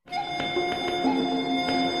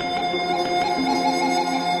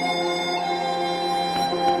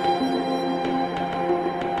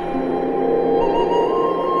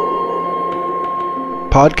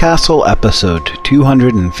PodCastle Episode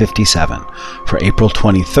 257 for April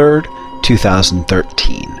 23rd,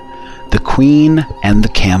 2013. The Queen and the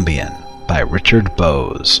Cambion by Richard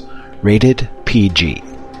Bowes. Rated PG.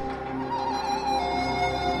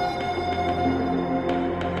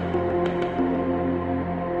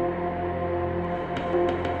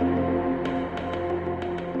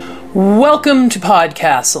 Welcome to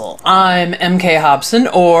PodCastle. I'm MK Hobson,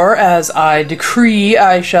 or as I decree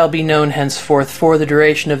I shall be known henceforth for the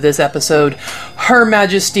duration of this episode, Her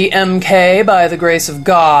Majesty MK, by the grace of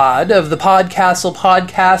God, of the PodCastle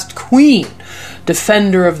podcast Queen,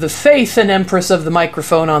 defender of the faith and empress of the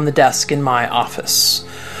microphone on the desk in my office.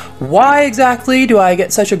 Why exactly do I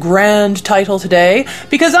get such a grand title today?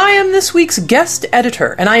 Because I am this week's guest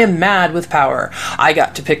editor, and I am mad with power. I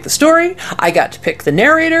got to pick the story, I got to pick the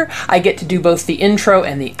narrator, I get to do both the intro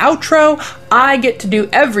and the outro, I get to do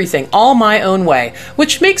everything all my own way,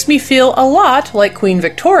 which makes me feel a lot like Queen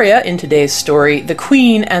Victoria in today's story, The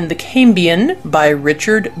Queen and the Cambion by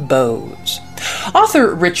Richard Bowes.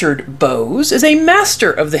 Author Richard Bowes is a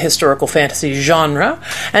master of the historical fantasy genre,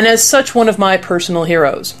 and as such one of my personal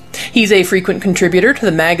heroes. He's a frequent contributor to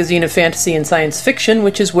the Magazine of Fantasy and Science Fiction,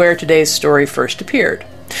 which is where today's story first appeared.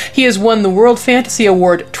 He has won the World Fantasy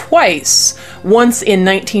Award twice, once in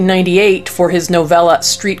 1998 for his novella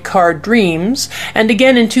Streetcar Dreams, and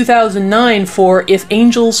again in 2009 for If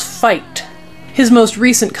Angels Fight. His most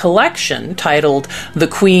recent collection, titled The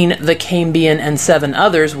Queen, the Cambion, and 7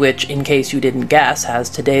 Others, which, in case you didn't guess, has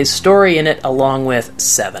today's story in it along with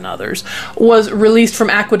 7 others, was released from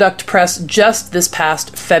Aqueduct Press just this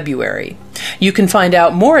past February. You can find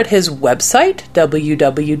out more at his website,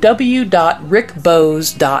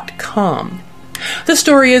 www.rickbowes.com. The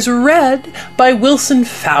story is read by Wilson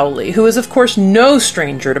Fowley, who is of course no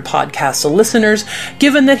stranger to PodCastle listeners,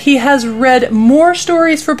 given that he has read more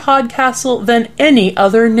stories for PodCastle than any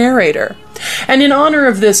other narrator. And in honor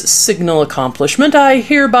of this signal accomplishment, I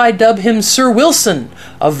hereby dub him Sir Wilson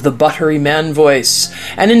of the buttery man voice,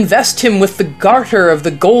 and invest him with the garter of the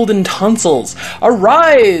golden tonsils.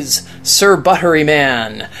 Arise, Sir Buttery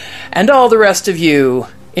Man! And all the rest of you,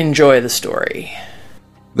 enjoy the story.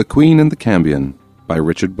 The Queen and the Cambion by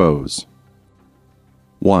Richard Bowes.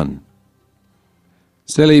 1.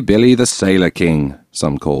 Silly Billy the Sailor King,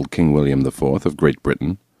 some called King William IV of Great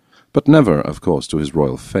Britain, but never, of course, to his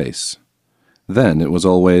royal face. Then it was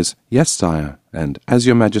always, "Yes, sire," and "As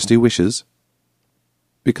your majesty wishes."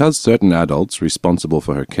 Because certain adults responsible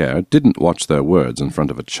for her care didn't watch their words in front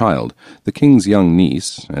of a child, the king's young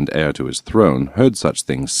niece, and heir to his throne, heard such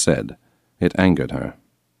things said. It angered her.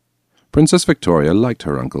 Princess Victoria liked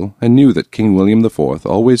her uncle, and knew that King William IV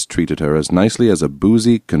always treated her as nicely as a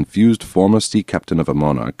boozy, confused former sea captain of a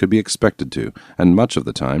monarch could be expected to, and much of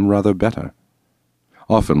the time rather better.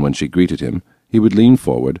 Often when she greeted him, he would lean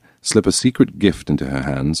forward, slip a secret gift into her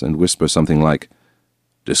hands, and whisper something like,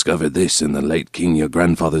 "Discovered this in the late king your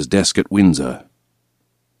grandfather's desk at Windsor."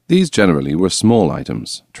 These generally were small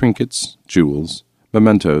items, trinkets, jewels,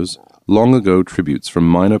 mementos, long-ago tributes from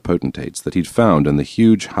minor potentates that he'd found in the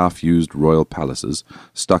huge half-used royal palaces,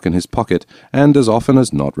 stuck in his pocket, and as often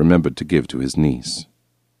as not remembered to give to his niece.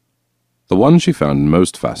 The one she found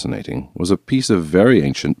most fascinating was a piece of very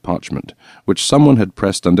ancient parchment, which someone had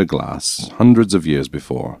pressed under glass hundreds of years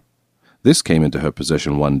before. This came into her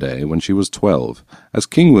possession one day when she was 12, as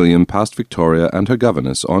King William passed Victoria and her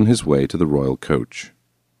governess on his way to the royal coach.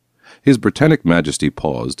 His Britannic Majesty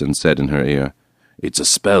paused and said in her ear, "It's a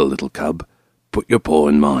spell, little cub. Put your paw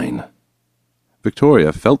in mine."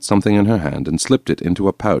 Victoria felt something in her hand and slipped it into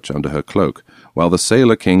a pouch under her cloak, while the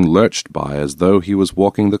Sailor King lurched by as though he was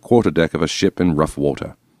walking the quarterdeck of a ship in rough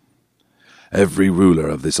water. "Every ruler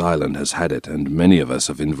of this island has had it, and many of us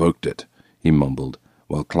have invoked it," he mumbled,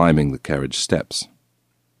 while climbing the carriage steps.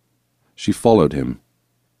 She followed him.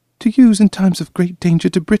 "To use in times of great danger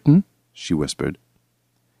to Britain," she whispered.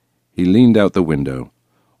 He leaned out the window.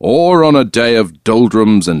 "Or on a day of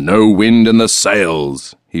doldrums and no wind in the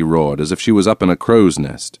sails," he roared, as if she was up in a crow's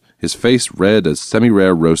nest, his face red as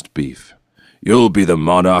semi-rare roast beef. "You'll be the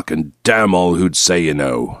monarch, and damn all who'd say you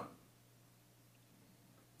know."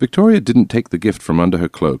 Victoria didn't take the gift from under her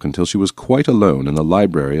cloak until she was quite alone in the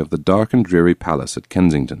library of the dark and dreary palace at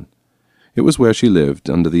Kensington. It was where she lived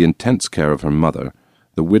under the intense care of her mother,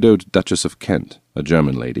 the widowed Duchess of Kent, a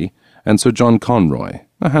German lady, and Sir John Conroy,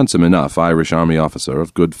 a handsome enough Irish army officer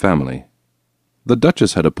of good family. The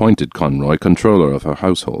Duchess had appointed Conroy controller of her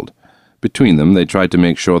household. Between them they tried to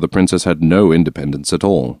make sure the princess had no independence at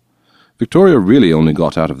all. Victoria really only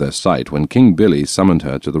got out of their sight when King Billy summoned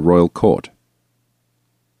her to the royal court.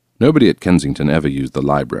 Nobody at Kensington ever used the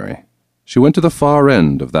library. She went to the far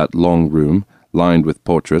end of that long room, lined with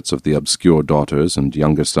portraits of the obscure daughters and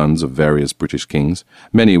younger sons of various British kings,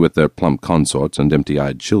 many with their plump consorts and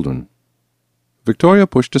empty-eyed children. Victoria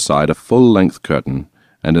pushed aside a full-length curtain,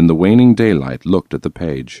 and in the waning daylight looked at the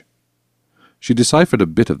page. She deciphered a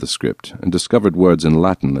bit of the script, and discovered words in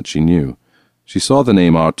Latin that she knew. She saw the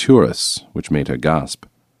name Arturus, which made her gasp.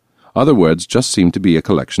 Other words just seemed to be a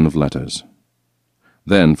collection of letters.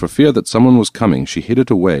 Then, for fear that someone was coming, she hid it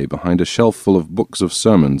away behind a shelf full of books of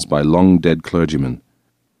sermons by long-dead clergymen.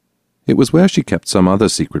 It was where she kept some other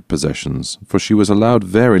secret possessions, for she was allowed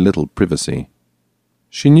very little privacy.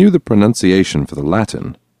 She knew the pronunciation for the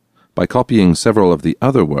Latin. By copying several of the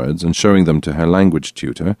other words and showing them to her language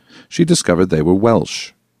tutor, she discovered they were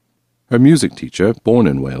Welsh. Her music teacher, born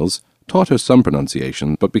in Wales, taught her some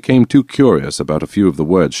pronunciation, but became too curious about a few of the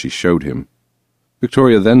words she showed him.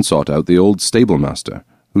 Victoria then sought out the old stablemaster,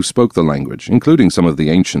 who spoke the language, including some of the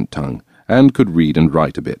ancient tongue, and could read and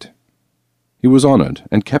write a bit. He was honoured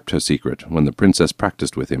and kept her secret when the princess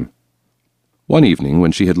practised with him. One evening,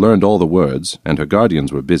 when she had learned all the words, and her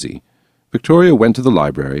guardians were busy, Victoria went to the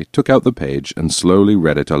library, took out the page, and slowly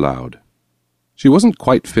read it aloud. She wasn't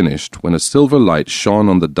quite finished when a silver light shone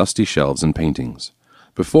on the dusty shelves and paintings.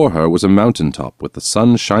 Before her was a mountain top with the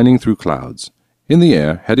sun shining through clouds. In the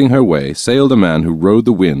air, heading her way, sailed a man who rode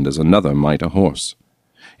the wind as another might a horse.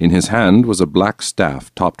 In his hand was a black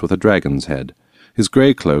staff topped with a dragon's head. His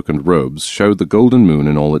grey cloak and robes showed the golden moon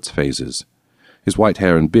in all its phases. His white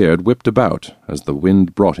hair and beard whipped about as the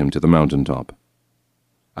wind brought him to the mountain top.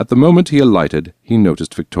 At the moment he alighted, he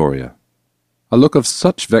noticed Victoria. A look of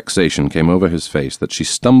such vexation came over his face that she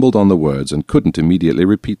stumbled on the words and couldn't immediately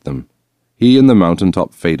repeat them. He and the mountain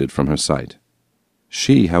top faded from her sight.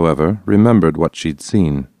 She, however, remembered what she'd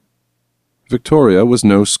seen. Victoria was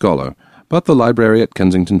no scholar, but the library at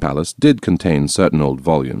Kensington Palace did contain certain old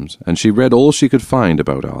volumes, and she read all she could find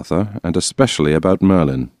about Arthur, and especially about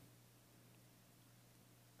Merlin.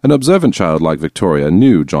 An observant child like Victoria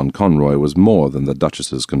knew John Conroy was more than the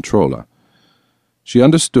Duchess's controller. She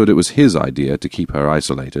understood it was his idea to keep her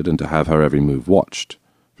isolated and to have her every move watched.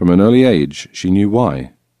 From an early age, she knew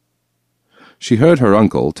why. She heard her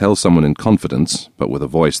uncle tell someone in confidence, but with a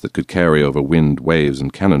voice that could carry over wind, waves,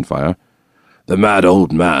 and cannon fire, "The mad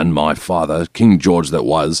old man, my father, King George that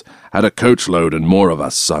was, had a coachload and more of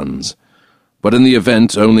us sons. But in the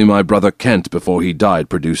event, only my brother Kent before he died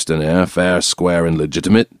produced an heir, fair, square, and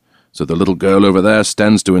legitimate, so the little girl over there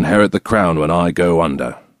stands to inherit the crown when I go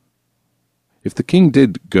under." If the king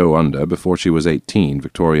did go under before she was 18,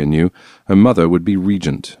 Victoria knew, her mother would be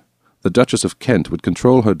regent. The Duchess of Kent would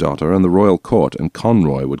control her daughter and the royal court, and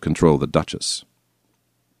Conroy would control the Duchess.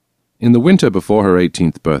 In the winter before her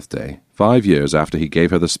 18th birthday, 5 years after he gave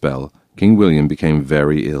her the spell, King William became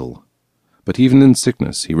very ill. But even in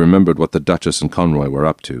sickness he remembered what the Duchess and Conroy were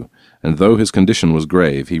up to, and though his condition was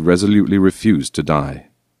grave, he resolutely refused to die.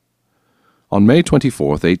 On May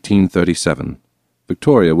 24th, 1837,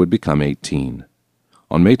 Victoria would become 18.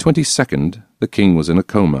 On May 22nd, the king was in a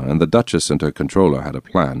coma, and the Duchess and her controller had a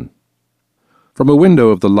plan. From a window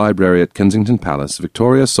of the library at Kensington Palace,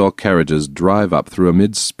 Victoria saw carriages drive up through a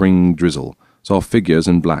mid-spring drizzle, saw figures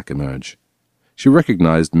in black emerge. She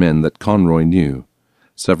recognized men that Conroy knew.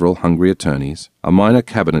 Several hungry attorneys, a minor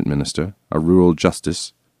cabinet minister, a rural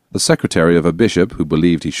justice, the secretary of a bishop who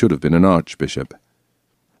believed he should have been an archbishop.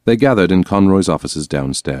 They gathered in Conroy's offices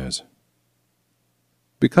downstairs.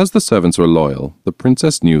 Because the servants were loyal, the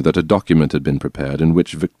princess knew that a document had been prepared in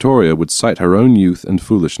which Victoria would cite her own youth and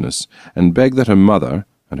foolishness, and beg that her mother,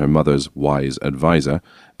 and her mother's wise adviser,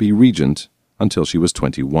 be regent until she was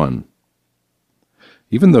 21.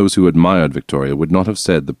 Even those who admired Victoria would not have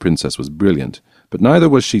said the princess was brilliant, but neither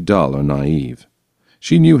was she dull or naive.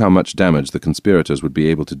 She knew how much damage the conspirators would be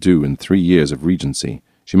able to do in 3 years of regency.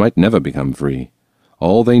 She might never become free.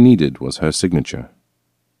 All they needed was her signature.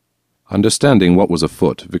 Understanding what was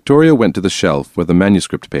afoot, Victoria went to the shelf where the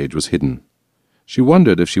manuscript page was hidden. She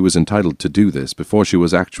wondered if she was entitled to do this before she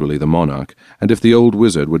was actually the monarch, and if the old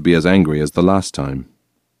wizard would be as angry as the last time.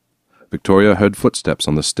 Victoria heard footsteps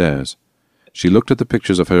on the stairs. She looked at the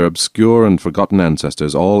pictures of her obscure and forgotten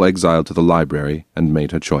ancestors, all exiled to the library, and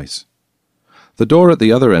made her choice. The door at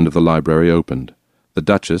the other end of the library opened. The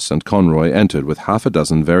Duchess and Conroy entered with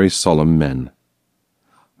 6 very solemn men.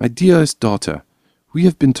 "My dearest daughter, we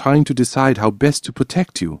have been trying to decide how best to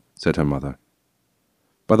protect you," said her mother.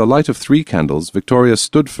 By the light of 3 candles, Victoria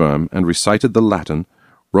stood firm and recited the Latin,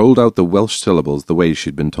 rolled out the Welsh syllables the way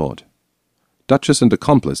she'd been taught. Duchess and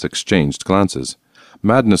accomplice exchanged glances.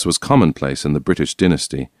 Madness was commonplace in the British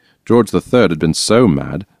dynasty. George III had been so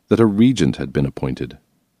mad that a regent had been appointed.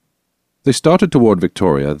 They started toward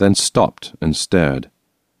Victoria, then stopped and stared.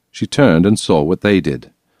 She turned and saw what they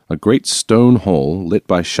did, a great stone hall lit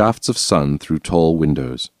by shafts of sun through tall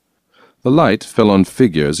windows. The light fell on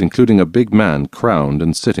figures, including a big man crowned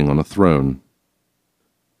and sitting on a throne.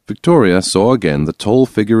 Victoria saw again the tall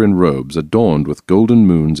figure in robes adorned with golden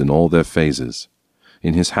moons in all their phases.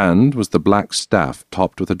 In his hand was the black staff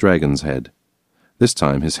topped with a dragon's head. This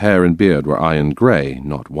time his hair and beard were iron grey,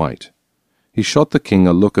 not white. He shot the king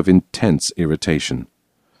a look of intense irritation.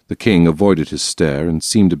 The king avoided his stare and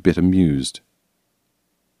seemed a bit amused.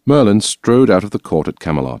 Merlin strode out of the court at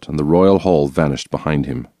Camelot, and the royal hall vanished behind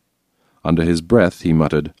him. Under his breath he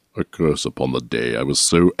muttered, "A curse upon the day I was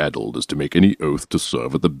so addled as to make any oath to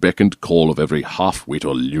serve at the beck and call of every half-wit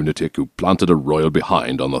or lunatic who planted a royal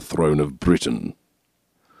behind on the throne of Britain."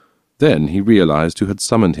 Then he realized who had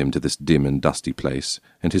summoned him to this dim and dusty place,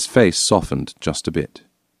 and his face softened just a bit.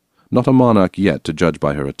 Not a monarch yet to judge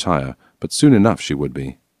by her attire, but soon enough she would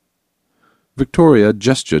be. Victoria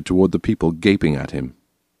gestured toward the people gaping at him.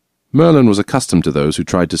 Merlin was accustomed to those who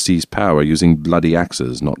tried to seize power using bloody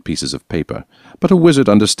axes, not pieces of paper, but a wizard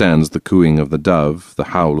understands the cooing of the dove, the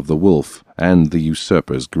howl of the wolf, and the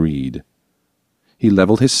usurper's greed. He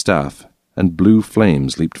levelled his staff, and blue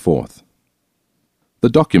flames leaped forth. The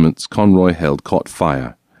documents Conroy held caught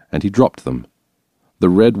fire, and he dropped them. The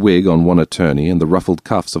red wig on one attorney and the ruffled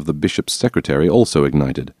cuffs of the bishop's secretary also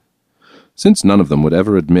ignited. Since none of them would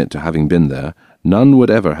ever admit to having been there, none would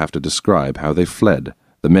ever have to describe how they fled,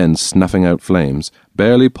 the men snuffing out flames,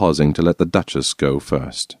 barely pausing to let the Duchess go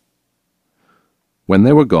first. When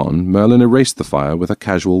they were gone, Merlin erased the fire with a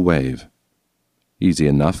casual wave. Easy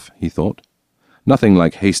enough, he thought. Nothing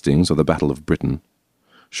like Hastings or the Battle of Britain.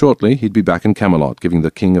 Shortly he'd be back in Camelot, giving the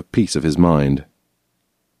king a piece of his mind.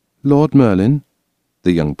 "Lord Merlin,"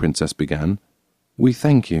 the young princess began, "we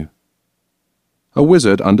thank you." A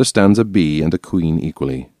wizard understands a bee and a queen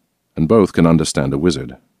equally, and both can understand a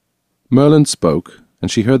wizard. Merlin spoke, and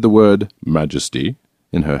she heard the word "Majesty"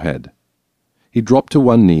 in her head. He dropped to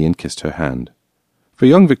one knee and kissed her hand. For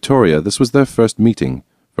young Victoria this was their first meeting.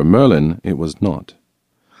 For Merlin it was not.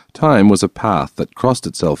 Time was a path that crossed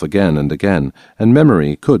itself again and again, and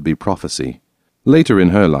memory could be prophecy. Later in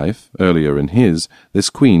her life, earlier in his, this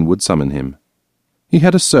queen would summon him. He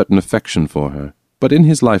had a certain affection for her, but in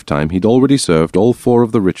his lifetime he'd already served all 4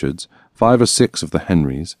 of the Richards, 5 or 6 of the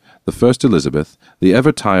Henrys, the first Elizabeth, the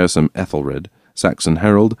ever-tiresome Ethelred, Saxon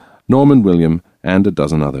Harold, Norman William, and a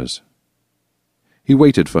dozen others. He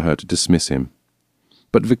waited for her to dismiss him.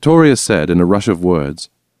 But Victoria said in a rush of words,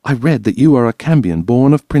 "I read that you are a Cambion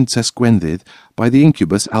born of Princess Gwenddydd by the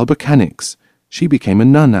incubus Albercanix. She became a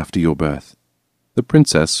nun after your birth." The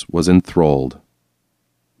princess was enthralled.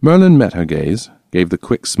 Merlin met her gaze, gave the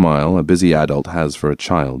quick smile a busy adult has for a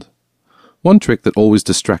child. One trick that always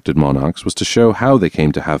distracted monarchs was to show how they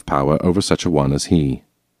came to have power over such a one as he.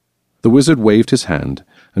 The wizard waved his hand,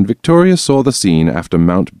 and Victoria saw the scene after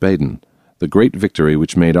Mount Badon, the great victory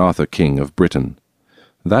which made Arthur king of Britain.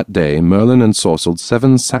 That day Merlin ensorcelled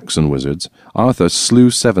 7 Saxon wizards, Arthur slew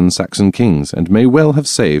 7 Saxon kings, and may well have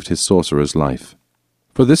saved his sorcerer's life.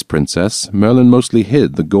 For this princess, Merlin mostly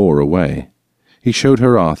hid the gore away. He showed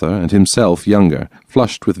her Arthur, and himself younger,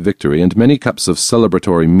 flushed with victory, and many cups of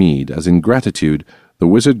celebratory mead, as in gratitude the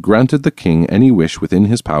wizard granted the king any wish within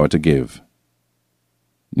his power to give.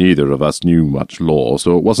 "Neither of us knew much law,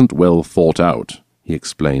 so it wasn't well thought out," he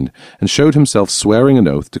explained, and showed himself swearing an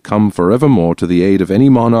oath to come forevermore to the aid of any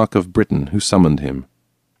monarch of Britain who summoned him.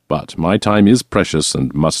 "But my time is precious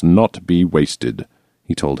and must not be wasted,"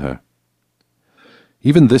 he told her.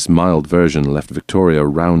 Even this mild version left Victoria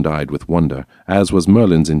round-eyed with wonder, as was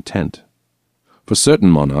Merlin's intent. For certain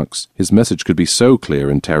monarchs, his message could be so clear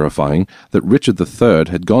and terrifying that Richard III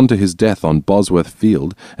had gone to his death on Bosworth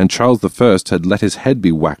Field, and Charles I had let his head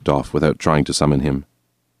be whacked off without trying to summon him.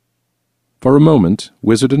 For a moment,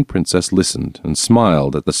 wizard and princess listened and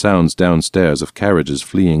smiled at the sounds downstairs of carriages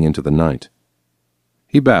fleeing into the night.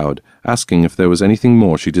 He bowed, asking if there was anything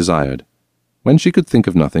more she desired. When she could think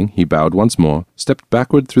of nothing, he bowed once more, stepped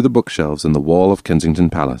backward through the bookshelves in the wall of Kensington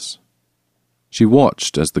Palace. She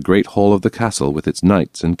watched as the great hall of the castle with its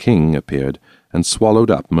knights and king appeared, and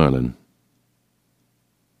swallowed up Merlin.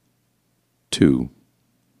 2.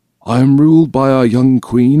 "I am ruled by our young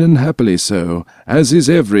queen, and happily so, as is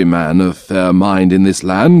every man of fair mind in this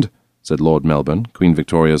land," said Lord Melbourne, Queen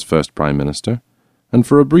Victoria's first Prime Minister, and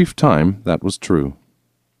for a brief time that was true.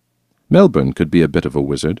 Melbourne could be a bit of a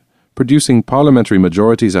wizard, producing parliamentary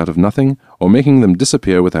majorities out of nothing, or making them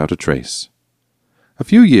disappear without a trace. A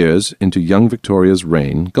few years into young Victoria's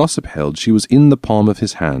reign, gossip held she was in the palm of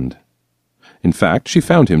his hand. In fact, she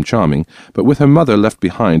found him charming, but with her mother left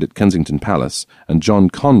behind at Kensington Palace, and John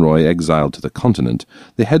Conroy exiled to the continent,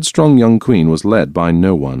 the headstrong young queen was led by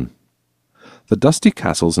no one. The dusty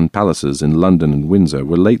castles and palaces in London and Windsor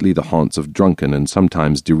were lately the haunts of drunken and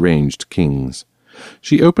sometimes deranged kings.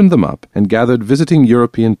 She opened them up and gathered visiting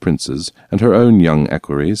European princes and her own young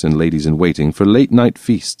equerries and ladies-in-waiting for late-night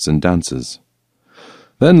feasts and dances.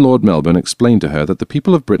 Then Lord Melbourne explained to her that the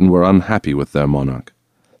people of Britain were unhappy with their monarch.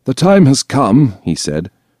 "The time has come," he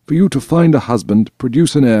said, "for you to find a husband,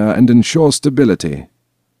 produce an heir, and ensure stability.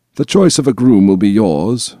 The choice of a groom will be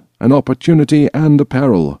yours, an opportunity and a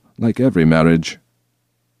peril, like every marriage."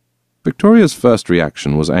 Victoria's first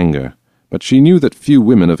reaction was anger, but she knew that few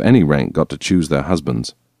women of any rank got to choose their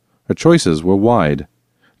husbands. Her choices were wide.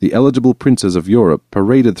 The eligible princes of Europe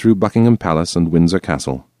paraded through Buckingham Palace and Windsor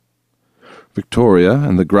Castle. Victoria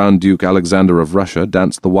and the Grand Duke Alexander of Russia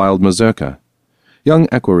danced the wild mazurka. Young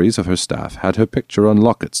equerries of her staff had her picture on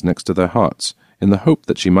lockets next to their hearts, in the hope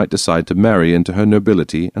that she might decide to marry into her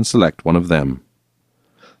nobility and select one of them.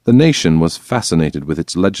 The nation was fascinated with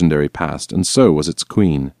its legendary past, and so was its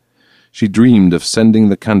queen. She dreamed of sending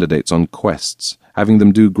the candidates on quests, having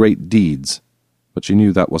them do great deeds, but she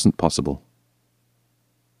knew that wasn't possible.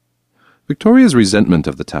 Victoria's resentment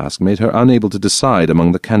of the task made her unable to decide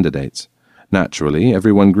among the candidates. Naturally,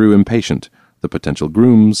 everyone grew impatient, the potential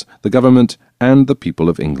grooms, the government, and the people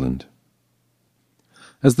of England.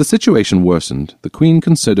 As the situation worsened, the Queen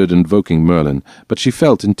considered invoking Merlin, but she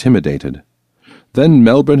felt intimidated. Then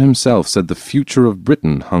Melbourne himself said the future of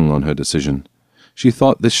Britain hung on her decision. She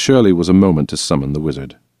thought this surely was a moment to summon the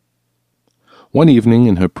wizard. One evening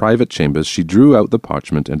in her private chambers she drew out the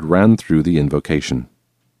parchment and ran through the invocation.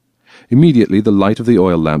 Immediately the light of the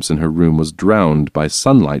oil lamps in her room was drowned by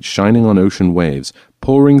sunlight shining on ocean waves,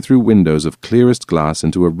 pouring through windows of clearest glass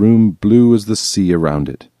into a room blue as the sea around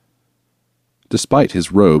it. Despite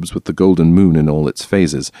his robes with the golden moon in all its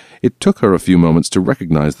phases, it took her a few moments to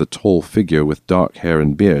recognize the tall figure with dark hair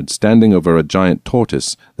and beard standing over a giant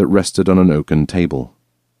tortoise that rested on an oaken table.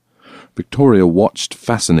 Victoria watched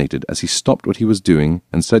fascinated as he stopped what he was doing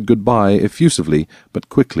and said goodbye effusively but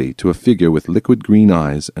quickly to a figure with liquid green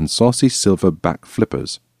eyes and saucy silver back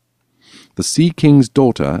flippers. The Sea King's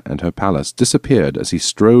daughter and her palace disappeared as he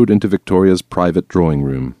strode into Victoria's private drawing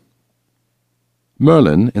room.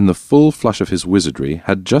 Merlin, in the full flush of his wizardry,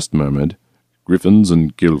 had just murmured, "Griffins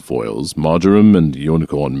and guilfoils, marjoram and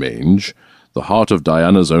unicorn mange, the heart of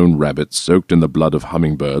Diana's own rabbit soaked in the blood of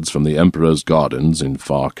hummingbirds from the Emperor's gardens in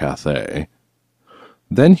far Cathay."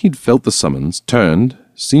 Then he'd felt the summons, turned,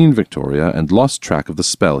 seen Victoria, and lost track of the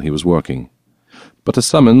spell he was working. But a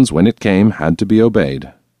summons, when it came, had to be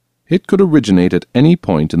obeyed. It could originate at any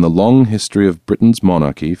point in the long history of Britain's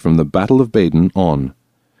monarchy from the Battle of Baden on,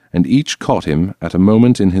 and each caught him at a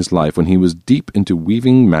moment in his life when he was deep into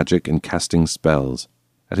weaving magic and casting spells.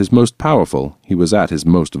 At his most powerful, he was at his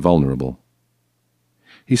most vulnerable.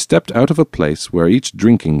 He stepped out of a place where each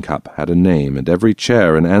drinking cup had a name and every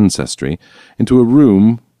chair an ancestry, into a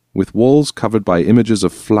room with walls covered by images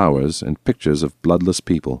of flowers and pictures of bloodless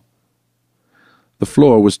people. The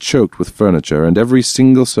floor was choked with furniture, and every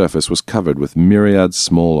single surface was covered with myriad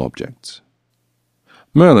small objects.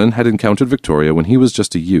 Merlin had encountered Victoria when he was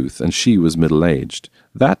just a youth and she was middle-aged.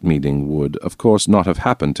 That meeting would, of course, not have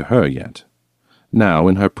happened to her yet. Now,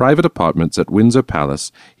 in her private apartments at Windsor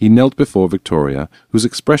Palace, he knelt before Victoria, whose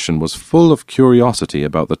expression was full of curiosity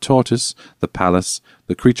about the tortoise, the palace,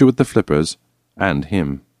 the creature with the flippers, and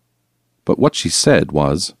him. But what she said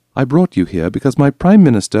was, "I brought you here because my Prime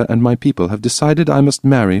Minister and my people have decided I must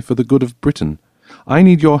marry for the good of Britain. I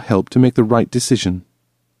need your help to make the right decision."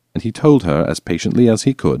 And he told her as patiently as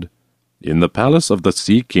he could, "In the palace of the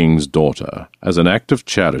Sea King's daughter, as an act of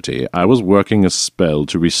charity, I was working a spell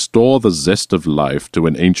to restore the zest of life to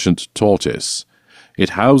an ancient tortoise.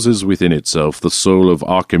 It houses within itself the soul of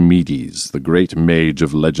Archimedes, the great mage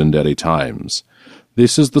of legendary times.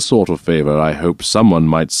 This is the sort of favor I hope someone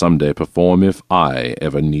might someday perform if I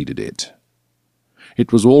ever needed it."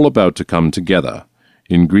 It was all about to come together,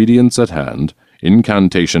 ingredients at hand,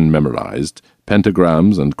 incantation memorized,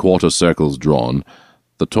 pentagrams and quarter circles drawn,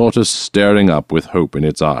 the tortoise staring up with hope in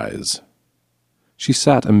its eyes. She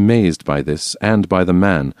sat amazed by this and by the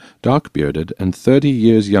man, dark-bearded and 30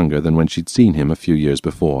 years younger than when she'd seen him a few years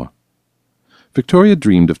before. Victoria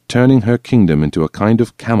dreamed of turning her kingdom into a kind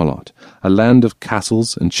of Camelot, a land of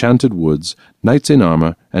castles, enchanted woods, knights in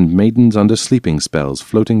armor, and maidens under sleeping spells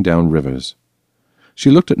floating down rivers.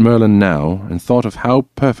 She looked at Merlin now and thought of how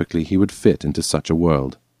perfectly he would fit into such a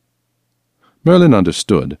world. Merlin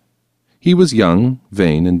understood. He was young,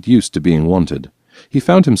 vain, and used to being wanted. He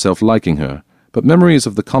found himself liking her, But memories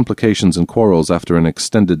of the complications and quarrels after an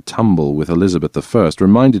extended tumble with Elizabeth I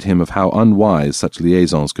reminded him of how unwise such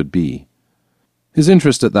liaisons could be. His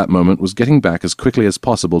interest at that moment was getting back as quickly as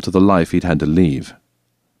possible to the life he'd had to leave.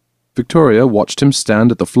 Victoria watched him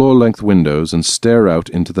stand at the floor-length windows and stare out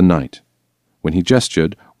into the night. When he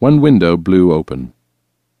gestured, one window blew open.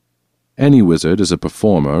 Any wizard is a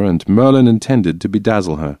performer, and Merlin intended to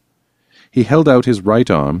bedazzle her. He held out his right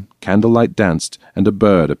arm, candlelight danced, and a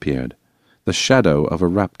bird appeared. The shadow of a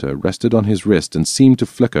raptor rested on his wrist and seemed to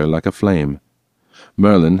flicker like a flame.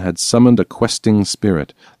 Merlin had summoned a questing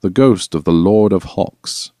spirit, the ghost of the Lord of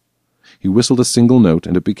Hawks. He whistled a single note,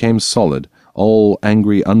 and it became solid, all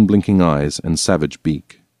angry, unblinking eyes and savage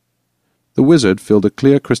beak. The wizard filled a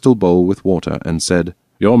clear crystal bowl with water and said,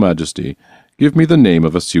 "Your Majesty, give me the name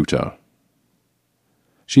of a suitor."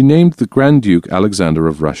 She named the Grand Duke Alexander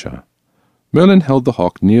of Russia. Merlin held the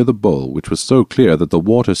hawk near the bowl, which was so clear that the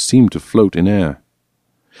water seemed to float in air.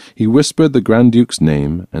 He whispered the Grand Duke's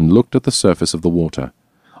name and looked at the surface of the water.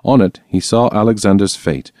 On it he saw Alexander's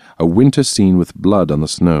fate, a winter scene with blood on the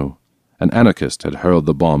snow. An anarchist had hurled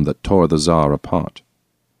the bomb that tore the Tsar apart.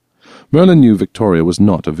 Merlin knew Victoria was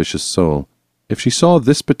not a vicious soul. If she saw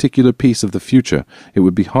this particular piece of the future, it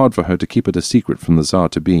would be hard for her to keep it a secret from the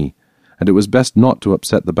Tsar-to-be, and it was best not to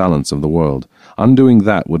upset the balance of the world. Undoing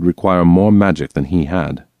that would require more magic than he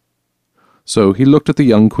had. So he looked at the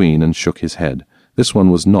young queen and shook his head. This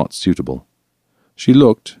one was not suitable. She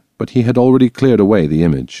looked, but he had already cleared away the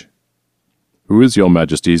image. "Who is your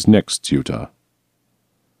Majesty's next suitor?"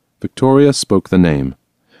 Victoria spoke the name.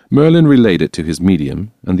 Merlin relayed it to his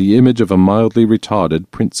medium, and the image of a mildly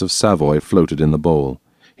retarded Prince of Savoy floated in the bowl.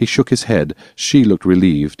 He shook his head, she looked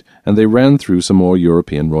relieved, and they ran through some more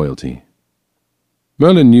European royalty.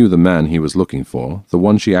 Merlin knew the man he was looking for, the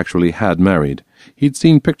one she actually had married. He'd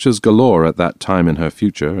seen pictures galore at that time in her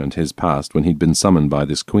future and his past when he'd been summoned by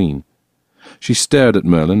this queen. She stared at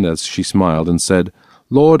Merlin as she smiled and said,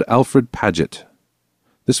 "Lord Alfred Paget."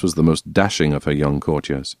 This was the most dashing of her young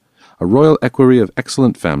courtiers. A royal equerry of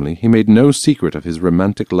excellent family, he made no secret of his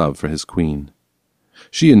romantic love for his queen.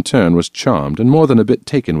 She, in turn, was charmed and more than a bit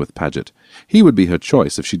taken with Paget. He would be her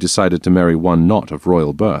choice if she decided to marry one not of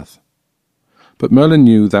royal birth. But Merlin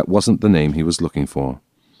knew that wasn't the name he was looking for.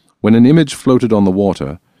 When an image floated on the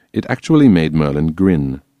water, it actually made Merlin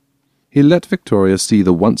grin. He let Victoria see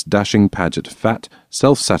the once dashing Paget, fat,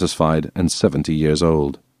 self-satisfied, and 70 years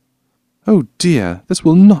old. "Oh dear, this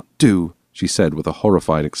will not do," she said with a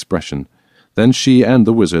horrified expression. Then she and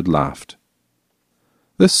the wizard laughed.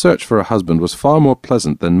 This search for a husband was far more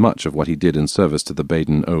pleasant than much of what he did in service to the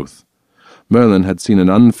Baden Oath. Merlin had seen an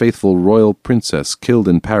unfaithful royal princess killed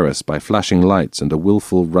in Paris by flashing lights and a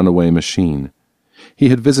willful runaway machine. He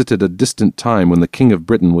had visited a distant time when the King of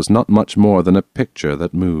Britain was not much more than a picture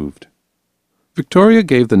that moved. Victoria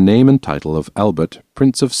gave the name and title of Albert,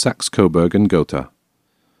 Prince of Saxe-Coburg and Gotha.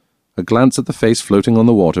 A glance at the face floating on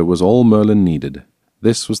the water was all Merlin needed.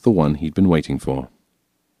 This was the one he'd been waiting for.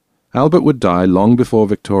 Albert would die long before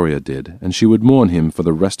Victoria did, and she would mourn him for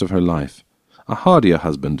the rest of her life. A hardier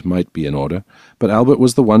husband might be in order, but Albert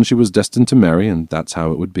was the one she was destined to marry, and that's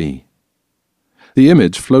how it would be. The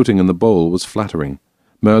image floating in the bowl was flattering.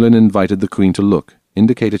 Merlin invited the queen to look,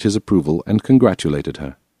 indicated his approval, and congratulated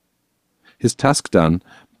her. His task done,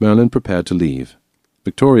 Merlin prepared to leave.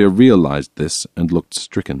 Victoria realized this and looked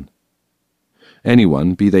stricken.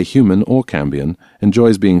 Anyone, be they human or Cambion,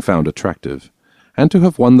 enjoys being found attractive, and to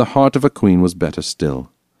have won the heart of a queen was better still.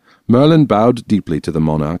 Merlin bowed deeply to the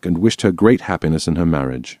monarch and wished her great happiness in her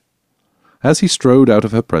marriage. As he strode out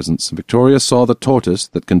of her presence, Victoria saw the tortoise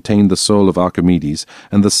that contained the soul of Archimedes,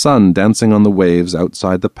 and the sun dancing on the waves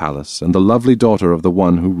outside the palace, and the lovely daughter of the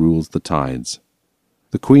one who rules the tides.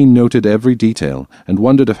 The queen noted every detail, and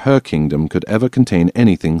wondered if her kingdom could ever contain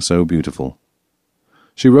anything so beautiful.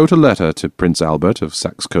 She wrote a letter to Prince Albert of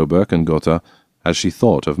Saxe-Coburg and Gotha as she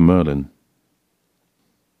thought of Merlin.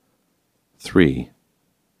 3.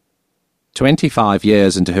 25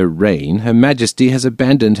 years into her reign, Her Majesty has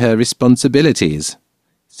abandoned her responsibilities.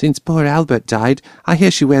 Since poor Albert died, I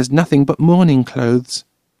hear she wears nothing but mourning clothes.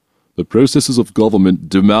 The processes of government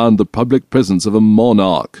demand the public presence of a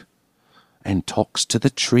monarch. And talks to the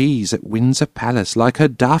trees at Windsor Palace like her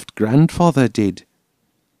daft grandfather did.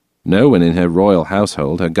 No one in her royal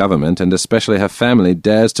household, her government, and especially her family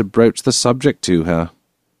dares to broach the subject to her.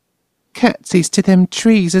 Curtsies to them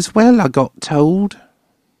trees as well, I got told.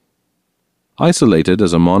 Isolated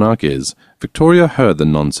as a monarch is, Victoria heard the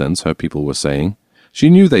nonsense her people were saying. She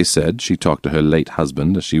knew they said she talked to her late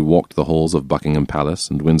husband as she walked the halls of Buckingham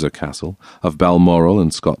Palace and Windsor Castle, of Balmoral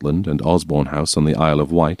in Scotland and Osborne House on the Isle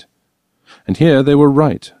of Wight. And here they were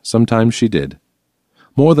right, sometimes she did.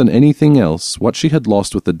 More than anything else, what she had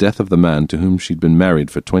lost with the death of the man to whom she'd been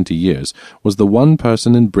married for 20 years was the one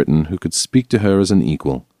person in Britain who could speak to her as an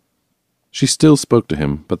equal. She still spoke to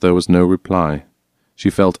him, but there was no reply. She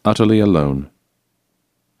felt utterly alone.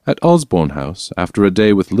 At Osborne House, after a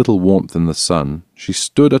day with little warmth in the sun, she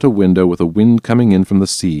stood at a window with a wind coming in from the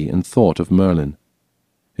sea and thought of Merlin.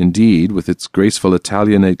 Indeed, with its graceful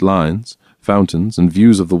Italianate lines, fountains, and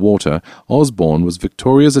views of the water, Osborne was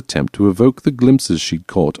Victoria's attempt to evoke the glimpses she'd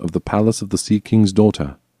caught of the palace of the Sea King's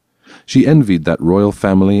daughter. She envied that royal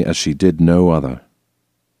family as she did no other.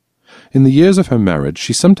 In the years of her marriage,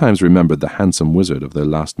 she sometimes remembered the handsome wizard of their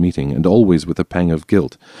last meeting, and always with a pang of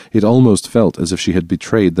guilt. It almost felt as if she had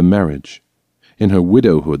betrayed the marriage. In her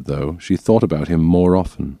widowhood, though, she thought about him more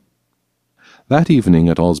often. That evening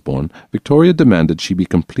at Osborne, Victoria demanded she be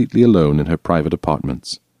completely alone in her private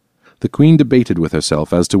apartments. The Queen debated with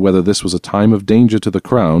herself as to whether this was a time of danger to the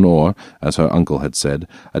crown or, as her uncle had said,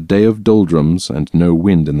 a day of doldrums and no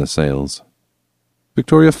wind in the sails.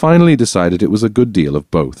 Victoria finally decided it was a good deal of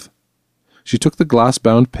both. She took the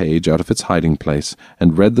glass-bound page out of its hiding-place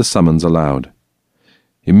and read the summons aloud.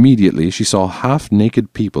 Immediately she saw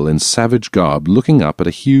half-naked people in savage garb looking up at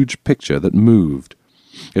a huge picture that moved.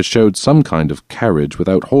 It showed some kind of carriage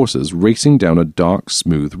without horses racing down a dark,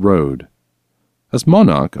 smooth road. As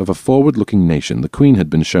monarch of a forward-looking nation, the Queen had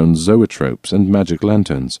been shown zoetropes and magic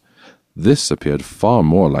lanterns. This appeared far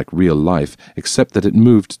more like real life, except that it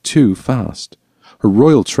moved too fast. Her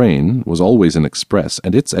royal train was always an express,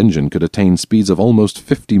 and its engine could attain speeds of almost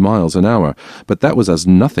 50 miles an hour, but that was as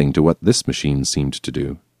nothing to what this machine seemed to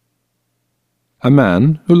do. A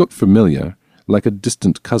man, who looked familiar, like a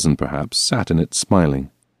distant cousin perhaps, sat in it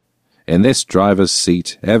smiling. "In this driver's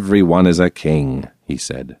seat, every one is a king," he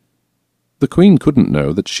said. The Queen couldn't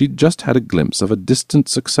know that she'd just had a glimpse of a distant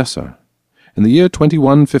successor. In the year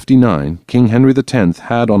 2159, King Henry X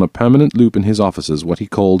had on a permanent loop in his offices what he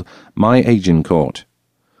called My Agincourt.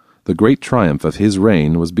 The great triumph of his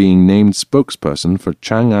reign was being named spokesperson for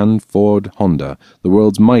Chang'an Ford Honda, the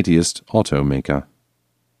world's mightiest automaker.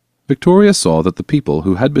 Victoria saw that the people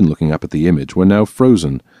who had been looking up at the image were now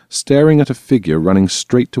frozen, staring at a figure running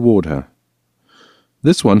straight toward her.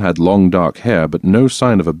 This one had long dark hair, but no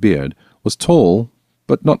sign of a beard, was tall,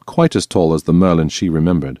 but not quite as tall as the Merlin she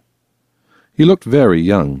remembered. He looked very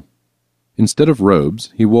young. Instead of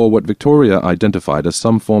robes, he wore what Victoria identified as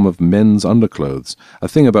some form of men's underclothes, a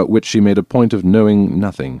thing about which she made a point of knowing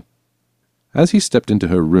nothing. As he stepped into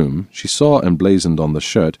her room, she saw emblazoned on the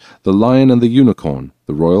shirt the lion and the unicorn,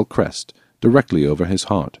 the royal crest, directly over his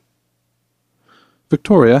heart.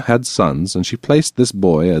 Victoria had sons, and she placed this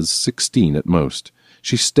boy as 16 at most.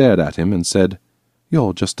 She stared at him and said,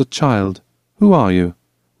 "You're just a child. Who are you?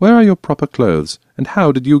 Where are your proper clothes, and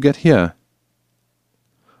how did you get here?"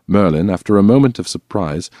 Merlin, after a moment of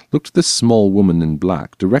surprise, looked this small woman in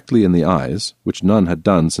black directly in the eyes, which none had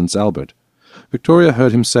done since Albert. Victoria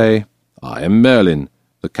heard him say, "I am Merlin,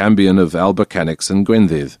 the Cambion of Albercanix and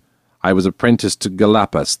Gwenthith. I was apprenticed to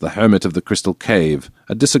Galapus, the hermit of the Crystal Cave,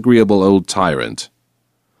 a disagreeable old tyrant.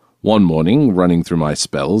 One morning, running through my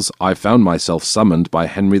spells, I found myself summoned by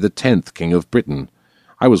Henry X, King of Britain.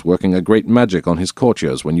 I was working a great magic on his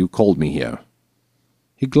courtiers when you called me here."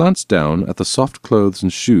 He glanced down at the soft clothes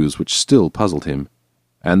and shoes which still puzzled him.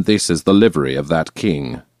 "And this is the livery of that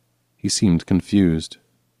king." He seemed confused.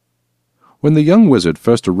 When the young wizard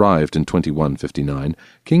first arrived in 2159,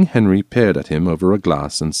 King Henry peered at him over a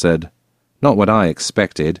glass and said, "Not what I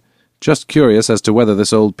expected. Just curious as to whether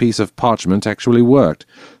this old piece of parchment actually worked.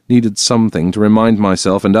 Needed something to remind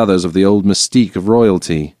myself and others of the old mystique of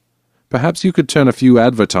royalty. Perhaps you could turn a few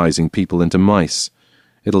advertising people into mice.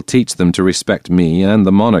 It'll teach them to respect me and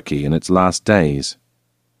the monarchy in its last days."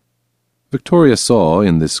 Victoria saw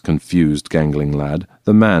in this confused, gangling lad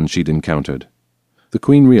the man she'd encountered. The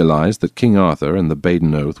Queen realized that King Arthur and the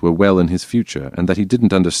Baden Oath were well in his future, and that he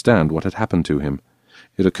didn't understand what had happened to him.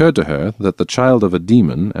 It occurred to her that the child of a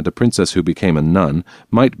demon and a princess who became a nun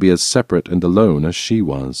might be as separate and alone as she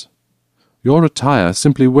was. "Your attire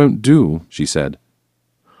simply won't do," she said.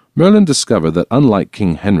 Merlin discovered that, unlike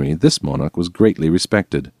King Henry, this monarch was greatly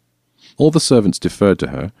respected. All the servants deferred to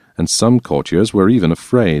her, and some courtiers were even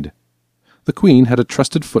afraid. The Queen had a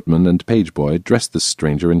trusted footman and page-boy dress this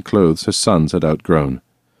stranger in clothes her sons had outgrown.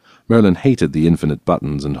 Merlin hated the infinite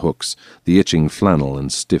buttons and hooks, the itching flannel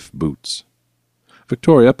and stiff boots.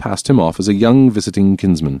 Victoria passed him off as a young visiting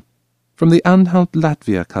kinsman, from the Anhalt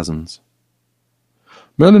Latvia cousins.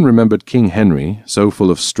 Merlin remembered King Henry, so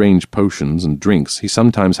full of strange potions and drinks he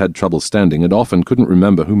sometimes had trouble standing and often couldn't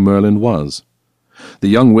remember who Merlin was. The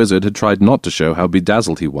young wizard had tried not to show how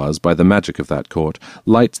bedazzled he was by the magic of that court,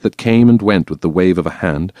 lights that came and went with the wave of a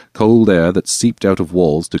hand, cold air that seeped out of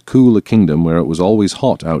walls to cool a kingdom where it was always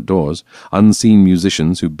hot outdoors, unseen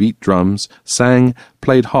musicians who beat drums, sang,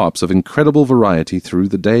 played harps of incredible variety through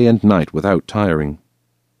the day and night without tiring.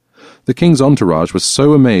 The king's entourage was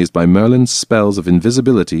so amazed by Merlin's spells of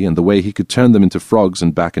invisibility and the way he could turn them into frogs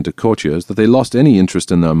and back into courtiers that they lost any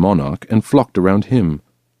interest in their monarch and flocked around him.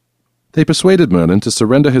 They persuaded Merlin to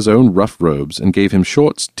surrender his own rough robes and gave him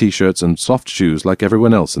shorts, t-shirts, and soft shoes like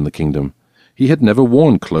everyone else in the kingdom. He had never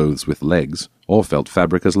worn clothes with legs, or felt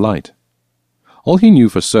fabric as light. All he knew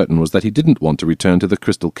for certain was that he didn't want to return to the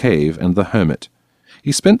crystal cave and the hermit.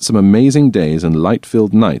 He spent some amazing days and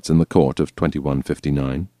light-filled nights in the court of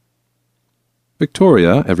 2159.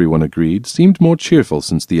 Victoria, everyone agreed, seemed more cheerful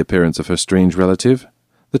since the appearance of her strange relative.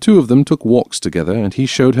 The two of them took walks together, and he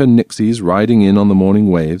showed her nixies riding in on the morning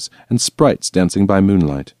waves and sprites dancing by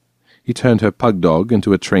moonlight. He turned her pug dog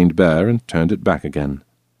into a trained bear and turned it back again.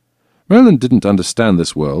 Merlin didn't understand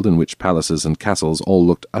this world in which palaces and castles all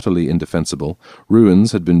looked utterly indefensible,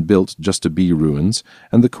 ruins had been built just to be ruins,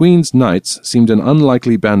 and the Queen's knights seemed an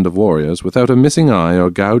unlikely band of warriors without a missing eye or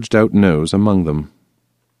gouged-out nose among them.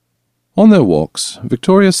 On their walks,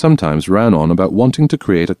 Victoria sometimes ran on about wanting to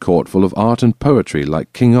create a court full of art and poetry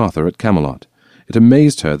like King Arthur at Camelot. It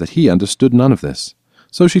amazed her that he understood none of this,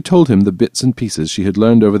 so she told him the bits and pieces she had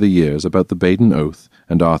learned over the years about the Baden Oath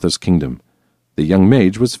and Arthur's kingdom. The young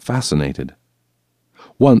mage was fascinated.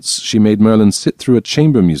 Once she made Merlin sit through a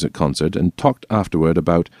chamber music concert and talked afterward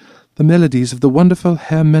about the melodies of the wonderful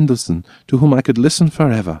Herr Mendelssohn, to whom I could listen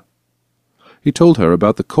forever. He told her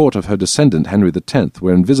about the court of her descendant Henry X,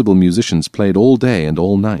 where invisible musicians played all day and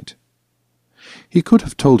all night. He could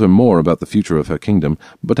have told her more about the future of her kingdom,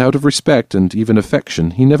 but out of respect and even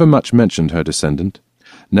affection he never much mentioned her descendant,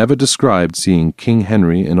 never described seeing King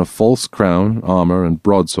Henry in a false crown, armour, and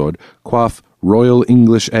broadsword quaff Royal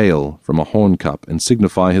English ale from a horn cup and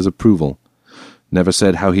signify his approval, never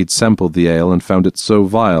said how he'd sampled the ale and found it so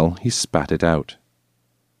vile he spat it out.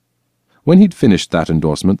 When he'd finished that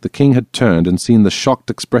endorsement, the king had turned and seen the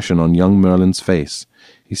shocked expression on young Merlin's face.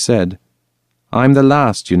 He said, "I'm the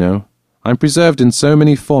last, you know. I'm preserved in so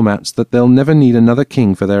many formats that they'll never need another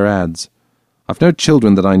king for their ads. I've no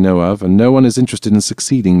children that I know of, and no one is interested in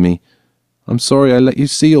succeeding me. I'm sorry I let you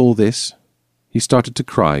see all this." He started to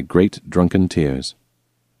cry great drunken tears.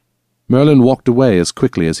 Merlin walked away as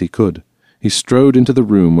quickly as he could. He strode into the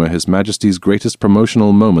room where His Majesty's greatest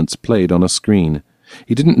promotional moments played on a screen.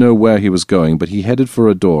 He didn't know where he was going, but he headed for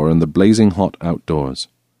a door in the blazing hot outdoors.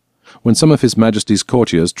 When some of His Majesty's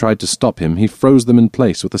courtiers tried to stop him, he froze them in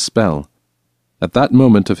place with a spell. At that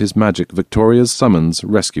moment of his magic, Victoria's summons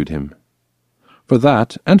rescued him. For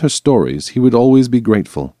that, and her stories, he would always be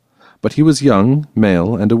grateful. But he was young,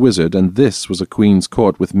 male, and a wizard, and this was a queen's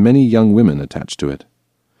court with many young women attached to it.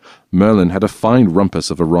 Merlin had a fine rumpus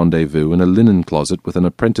of a rendezvous in a linen closet with an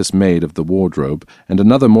apprentice maid of the wardrobe, and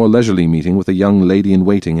another more leisurely meeting with a young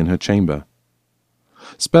lady-in-waiting in her chamber.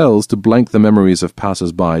 Spells to blank the memories of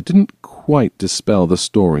passers-by didn't quite dispel the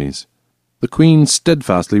stories. The queen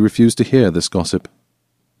steadfastly refused to hear this gossip.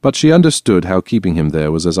 But she understood how keeping him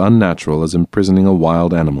there was as unnatural as imprisoning a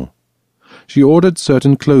wild animal. She ordered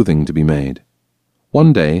certain clothing to be made.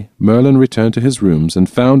 One day, Merlin returned to his rooms and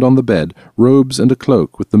found on the bed robes and a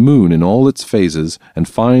cloak with the moon in all its phases and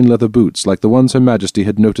fine leather boots like the ones Her Majesty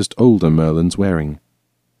had noticed older Merlins wearing.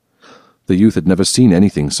 The youth had never seen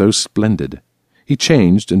anything so splendid. He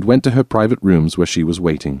changed and went to her private rooms where she was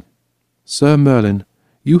waiting. "Sir Merlin,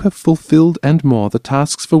 you have fulfilled and more the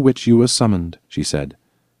tasks for which you were summoned," she said,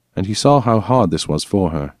 and he saw how hard this was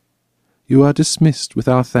for her. "You are dismissed with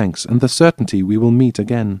our thanks and the certainty we will meet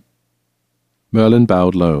again." Merlin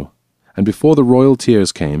bowed low, and before the royal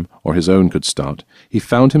tears came, or his own could start, he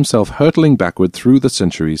found himself hurtling backward through the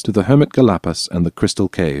centuries to the hermit Galapus and the crystal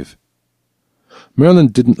cave. Merlin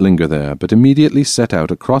didn't linger there, but immediately set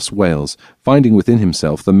out across Wales, finding within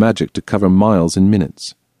himself the magic to cover miles in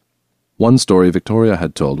minutes. One story Victoria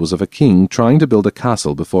had told was of a king trying to build a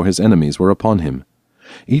castle before his enemies were upon him.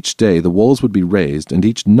 Each day the walls would be raised, and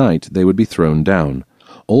each night they would be thrown down.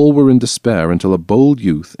 All were in despair until a bold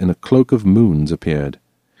youth in a cloak of moons appeared.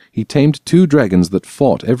 He tamed 2 dragons that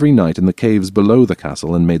fought every night in the caves below the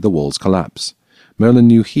castle and made the walls collapse. Merlin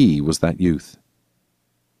knew he was that youth.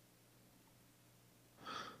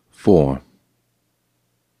 4.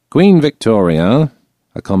 Queen Victoria,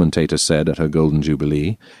 a commentator said at her Golden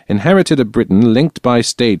Jubilee, inherited a Britain linked by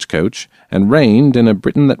stagecoach and reigned in a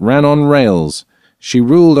Britain that ran on rails. She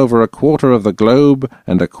ruled over a quarter of the globe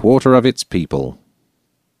and a quarter of its people.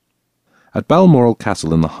 At Balmoral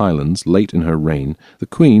Castle in the Highlands, late in her reign, the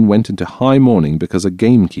Queen went into high mourning because a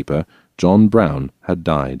gamekeeper, John Brown, had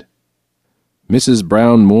died. "Mrs.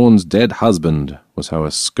 Brown mourns dead husband," was how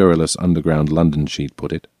a scurrilous underground London sheet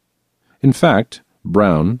put it. In fact,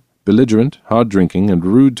 Brown, belligerent, hard-drinking, and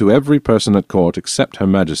rude to every person at court except Her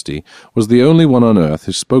Majesty, was the only one on earth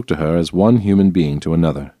who spoke to her as one human being to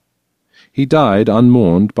another. He died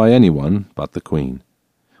unmourned by anyone but the Queen.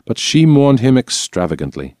 But she mourned him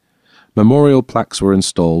extravagantly. Memorial plaques were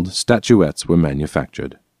installed, statuettes were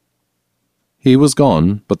manufactured. He was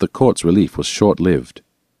gone, but the court's relief was short-lived.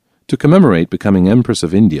 To commemorate becoming Empress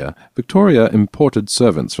of India, Victoria imported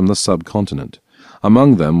servants from the subcontinent.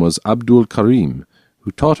 Among them was Abdul Karim,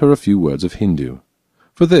 who taught her a few words of Hindu.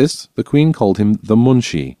 For this, the Queen called him the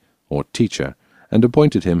Munshi, or teacher, and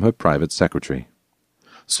appointed him her private secretary.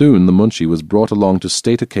 Soon the Munshi was brought along to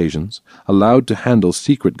state occasions, allowed to handle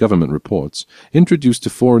secret government reports, introduced to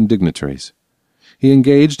foreign dignitaries. He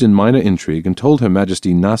engaged in minor intrigue and told Her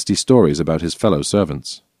Majesty nasty stories about his fellow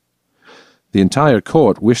servants. The entire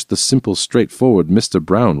court wished the simple, straightforward Mr.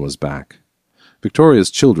 Brown was back.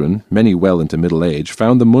 Victoria's children, many well into middle age,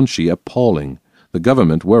 found the Munshi appalling. The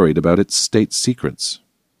government worried about its state secrets.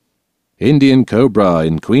 "Indian cobra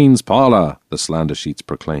in Queen's parlour," the slander sheets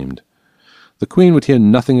proclaimed. The Queen would hear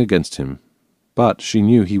nothing against him, but she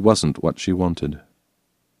knew he wasn't what she wanted.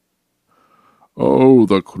 "Oh,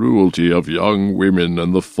 the cruelty of young women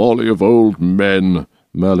and the folly of old men,"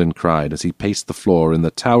 Merlin cried as he paced the floor in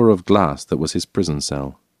the tower of glass that was his prison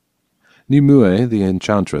cell. Nimue, the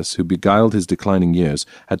enchantress who beguiled his declining years,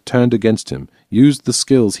 had turned against him, used the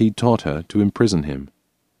skills he'd taught her to imprison him.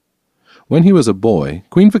 When he was a boy,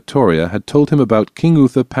 Queen Victoria had told him about King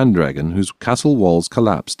Uther Pendragon, whose castle walls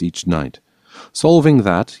collapsed each night. Solving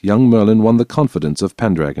that, young Merlin won the confidence of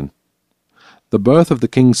Pendragon. The birth of the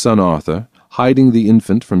king's son Arthur, hiding the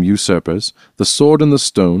infant from usurpers, the sword and the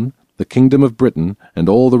stone, the kingdom of Britain, and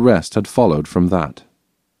all the rest had followed from that.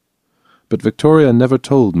 But Victoria never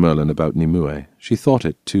told Merlin about Nimue. She thought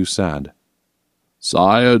it too sad.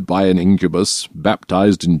 "Sired by an incubus,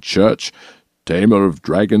 baptized in church, tamer of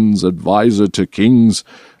dragons, adviser to kings,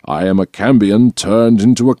 I am a Cambion turned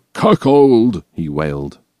into a cuckold," he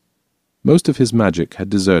wailed. Most of his magic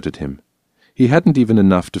had deserted him. He hadn't even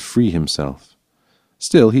enough to free himself.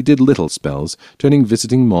 Still, he did little spells, turning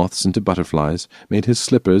visiting moths into butterflies, made his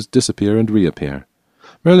slippers disappear and reappear.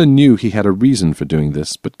 Merlin knew he had a reason for doing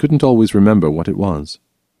this, but couldn't always remember what it was.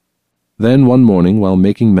 Then one morning, while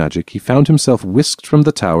making magic, he found himself whisked from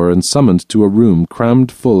the tower and summoned to a room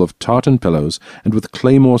crammed full of tartan pillows and with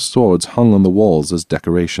claymore swords hung on the walls as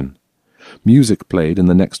decoration. Music played in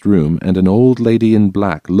the next room, and an old lady in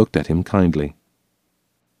black looked at him kindly.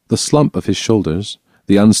 The slump of his shoulders,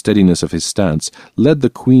 the unsteadiness of his stance, led the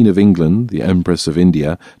Queen of England, the Empress of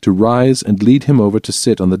India, to rise and lead him over to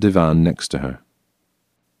sit on the divan next to her.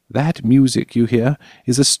 "That music you hear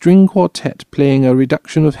is a string quartet playing a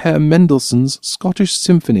reduction of Herr Mendelssohn's Scottish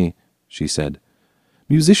Symphony," she said.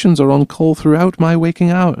 "Musicians are on call throughout my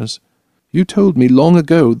waking hours. You told me long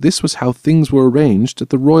ago this was how things were arranged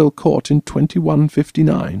at the royal court in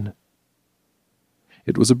 2159.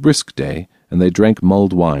 It was a brisk day, and they drank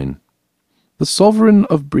mulled wine. "The sovereign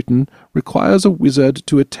of Britain requires a wizard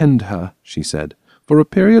to attend her," she said, "for a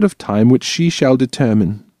period of time which she shall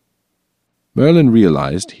determine." Merlin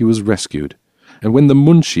realized he was rescued, and when the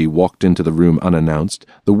Munshi walked into the room unannounced,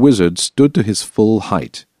 the wizard stood to his full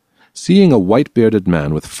height. Seeing a white-bearded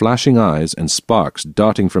man with flashing eyes and sparks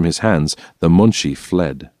darting from his hands, the Munshi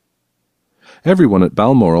fled. Everyone at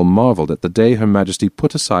Balmoral marvelled at the day Her Majesty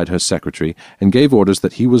put aside her secretary and gave orders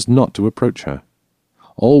that he was not to approach her.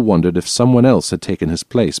 All wondered if someone else had taken his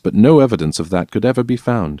place, but no evidence of that could ever be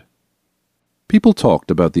found. People talked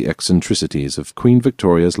about the eccentricities of Queen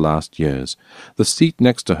Victoria's last years, the seat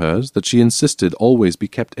next to hers that she insisted always be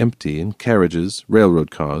kept empty in carriages,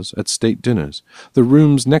 railroad cars, at state dinners, the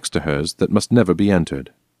rooms next to hers that must never be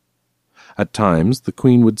entered. At times the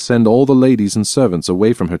Queen would send all the ladies and servants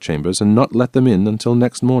away from her chambers and not let them in until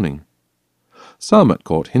next morning. Some at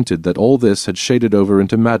court hinted that all this had shaded over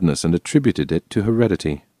into madness and attributed it to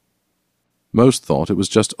heredity. Most thought it was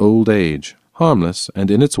just old age, harmless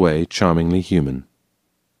and in its way charmingly human.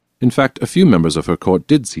 In fact, a few members of her court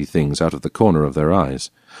did see things out of the corner of their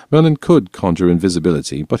eyes. Merlin could conjure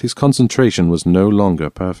invisibility, but his concentration was no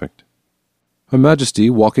longer perfect. Her Majesty,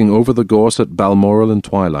 walking over the gorse at Balmoral in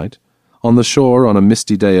twilight, on the shore on a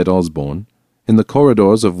misty day at Osborne, in the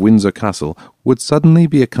corridors of Windsor Castle, would suddenly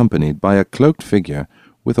be accompanied by a cloaked figure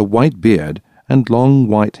with a white beard and long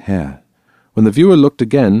white hair. When the viewer looked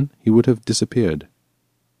again, he would have disappeared.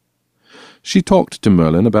 She talked to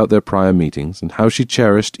Merlin about their prior meetings and how she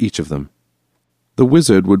cherished each of them. The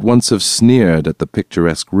wizard would once have sneered at the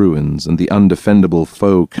picturesque ruins and the undefendable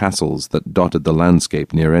faux castles that dotted the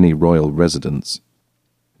landscape near any royal residence.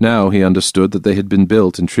 Now he understood that they had been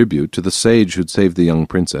built in tribute to the sage who'd saved the young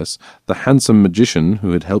princess, the handsome magician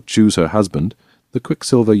who had helped choose her husband, the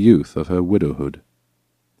quicksilver youth of her widowhood.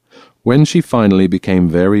 When she finally became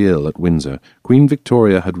very ill at Windsor, Queen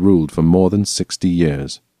Victoria had ruled for more than 60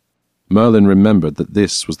 years. Merlin remembered that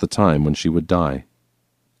this was the time when she would die.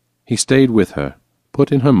 He stayed with her,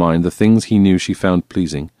 put in her mind the things he knew she found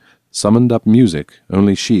pleasing, summoned up music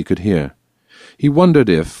only she could hear. He wondered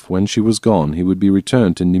if, when she was gone, he would be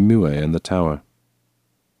returned to Nimue and the Tower.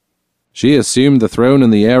 She assumed the throne in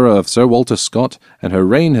the era of Sir Walter Scott, and her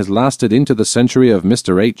reign has lasted into the century of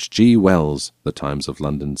Mr. H.G. Wells, the Times of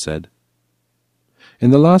London said.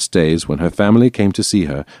 In the last days, when her family came to see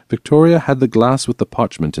her, Victoria had the glass with the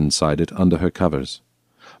parchment inside it under her covers.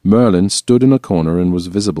 Merlin stood in a corner and was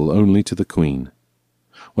visible only to the Queen.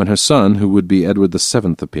 When her son, who would be Edward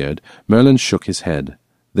VII, appeared, Merlin shook his head.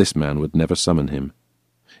 This man would never summon him.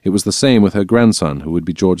 It was the same with her grandson, who would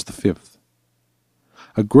be George V.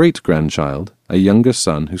 A great-grandchild, a younger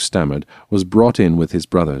son who stammered, was brought in with his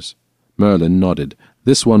brothers. Merlin nodded.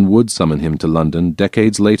 This one would summon him to London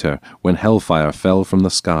decades later, when hellfire fell from the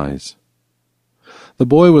skies. The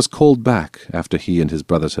boy was called back after he and his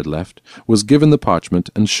brothers had left, was given the parchment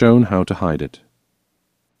and shown how to hide it.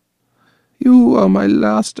 "You are my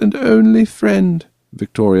last and only friend,"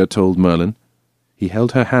 Victoria told Merlin. He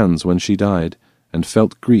held her hands when she died, and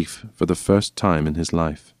felt grief for the first time in his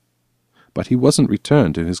life. But he wasn't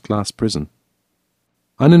returned to his glass prison.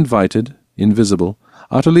 Uninvited, invisible,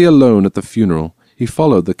 utterly alone at the funeral, he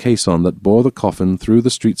followed the caisson that bore the coffin through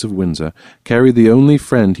the streets of Windsor, carried the only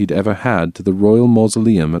friend he'd ever had to the royal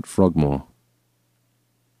mausoleum at Frogmore.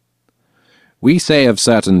 "We say of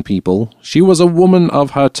certain people, she was a woman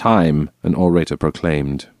of her time," an orator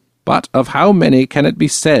proclaimed. "But of how many can it be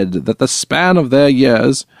said that the span of their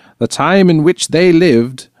years, the time in which they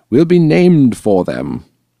lived, will be named for them?"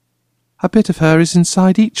 "A bit of her is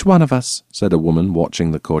inside each one of us," said a woman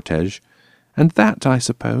watching the cortege. "And that, I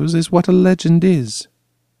suppose, is what a legend is."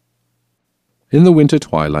 In the winter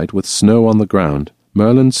twilight, with snow on the ground,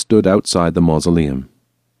 Merlin stood outside the mausoleum.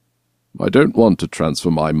 "I don't want to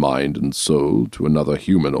transfer my mind and soul to another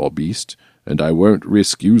human or beast, and I won't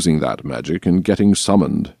risk using that magic and getting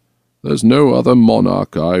summoned. There's no other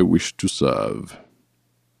monarch I wish to serve."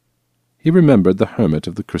 He remembered the hermit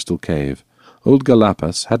of the crystal cave. Old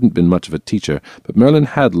Galapas hadn't been much of a teacher, but Merlin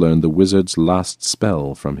had learned the wizard's last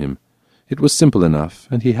spell from him. It was simple enough,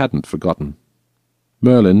 and he hadn't forgotten.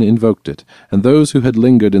 Merlin invoked it, and those who had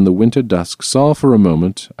lingered in the winter dusk saw for a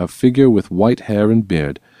moment a figure with white hair and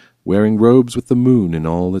beard, wearing robes with the moon in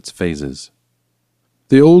all its phases.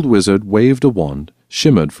 The old wizard waved a wand,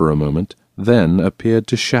 shimmered for a moment, then appeared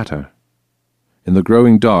to shatter. In the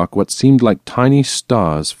growing dark, what seemed like tiny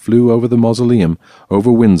stars flew over the mausoleum,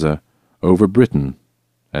 over Windsor, over Britain,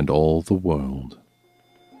 and all the world.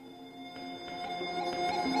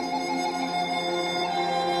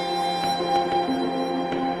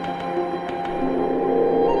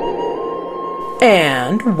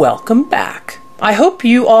 And welcome back. I hope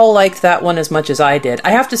you all liked that one as much as I did. I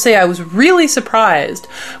have to say I was really surprised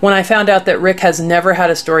when I found out that Rick has never had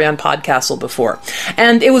a story on PodCastle before.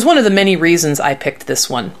 And it was one of the many reasons I picked this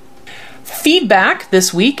one. Feedback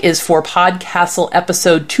this week is for PodCastle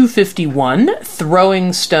Episode 251,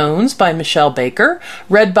 Throwing Stones by Michelle Baker,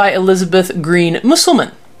 read by Elizabeth Green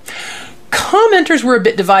Musselman. Commenters were a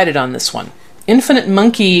bit divided on this one. Infinite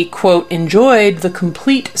Monkey, quote, enjoyed the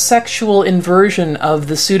complete sexual inversion of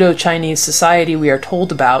the pseudo-Chinese society we are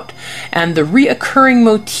told about, and the reoccurring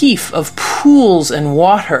motif of pools and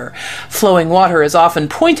water. Flowing water is often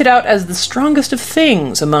pointed out as the strongest of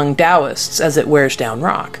things among Taoists as it wears down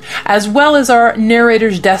rock, as well as our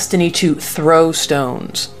narrator's destiny to throw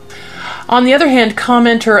stones. On the other hand,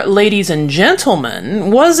 commenter Ladies and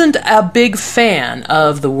Gentlemen wasn't a big fan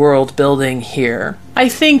of the world building here. I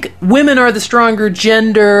think women are the stronger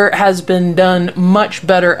gender has been done much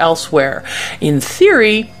better elsewhere. In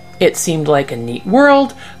theory, it seemed like a neat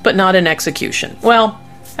world, but not in execution. Well,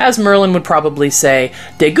 as Merlin would probably say,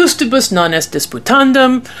 de gustibus non est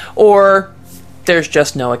disputandum, or there's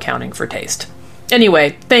just no accounting for taste.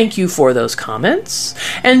 Anyway, thank you for those comments,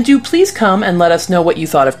 and do please come and let us know what you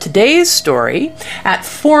thought of today's story at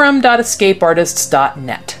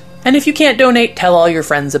forum.escapeartists.net. And if you can't donate, tell all your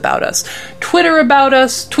friends about us. Twitter about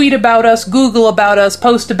us, tweet about us, Google about us,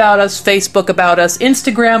 post about us, Facebook about us,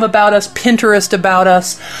 Instagram about us, Pinterest about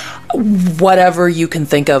us. Whatever you can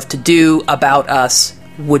think of to do about us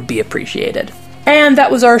would be appreciated. And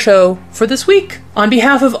that was our show for this week. On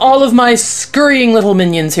behalf of all of my scurrying little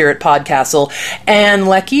minions here at PodCastle, Anne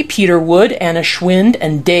Leckie, Peter Wood, Anna Schwind,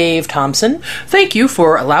 and Dave Thompson, thank you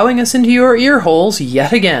for allowing us into your ear holes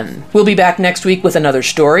yet again. We'll be back next week with another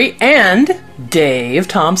story, and Dave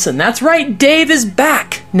Thompson. That's right, Dave is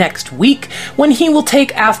back next week when he will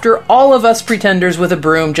take after all of us pretenders with a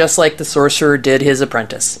broom, just like the sorcerer did his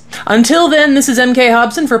apprentice. Until then, this is M.K.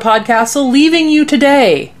 Hobson for PodCastle, leaving you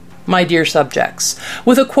today, my dear subjects,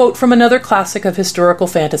 with a quote from another classic of historical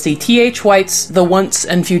fantasy, T.H. White's The Once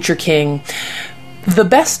and Future King. "The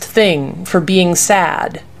best thing for being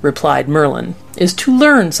sad," replied Merlin, "is to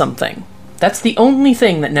learn something. That's the only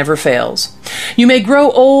thing that never fails. You may grow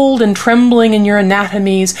old and trembling in your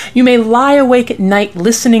anatomies. You may lie awake at night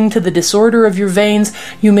listening to the disorder of your veins.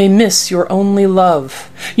 You may miss your only love.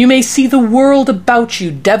 You may see the world about you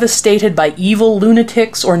devastated by evil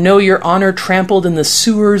lunatics, or know your honor trampled in the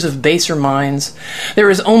sewers of baser minds. There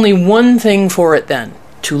is only one thing for it then,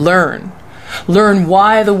 to learn. Learn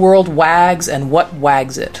why the world wags and what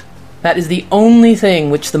wags it. That is the only thing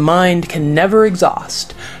which the mind can never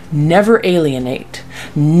exhaust, never alienate,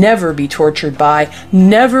 never be tortured by,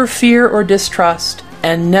 never fear or distrust,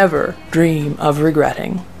 and never dream of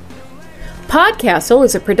regretting." PodCastle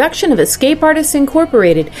is a production of Escape Artists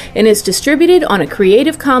Incorporated and is distributed on a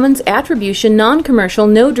Creative Commons Attribution Non-Commercial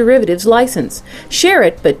No Derivatives license. Share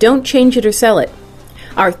it, but don't change it or sell it.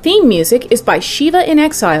 Our theme music is by Shiva in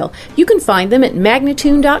Exile. You can find them at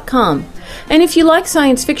magnatune.com. And if you like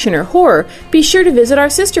science fiction or horror, be sure to visit our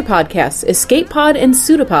sister podcasts, Escape Pod and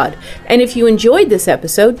Pseudopod. And if you enjoyed this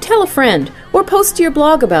episode, tell a friend, or post to your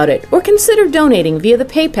blog about it, or consider donating via the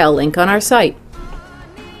PayPal link on our site.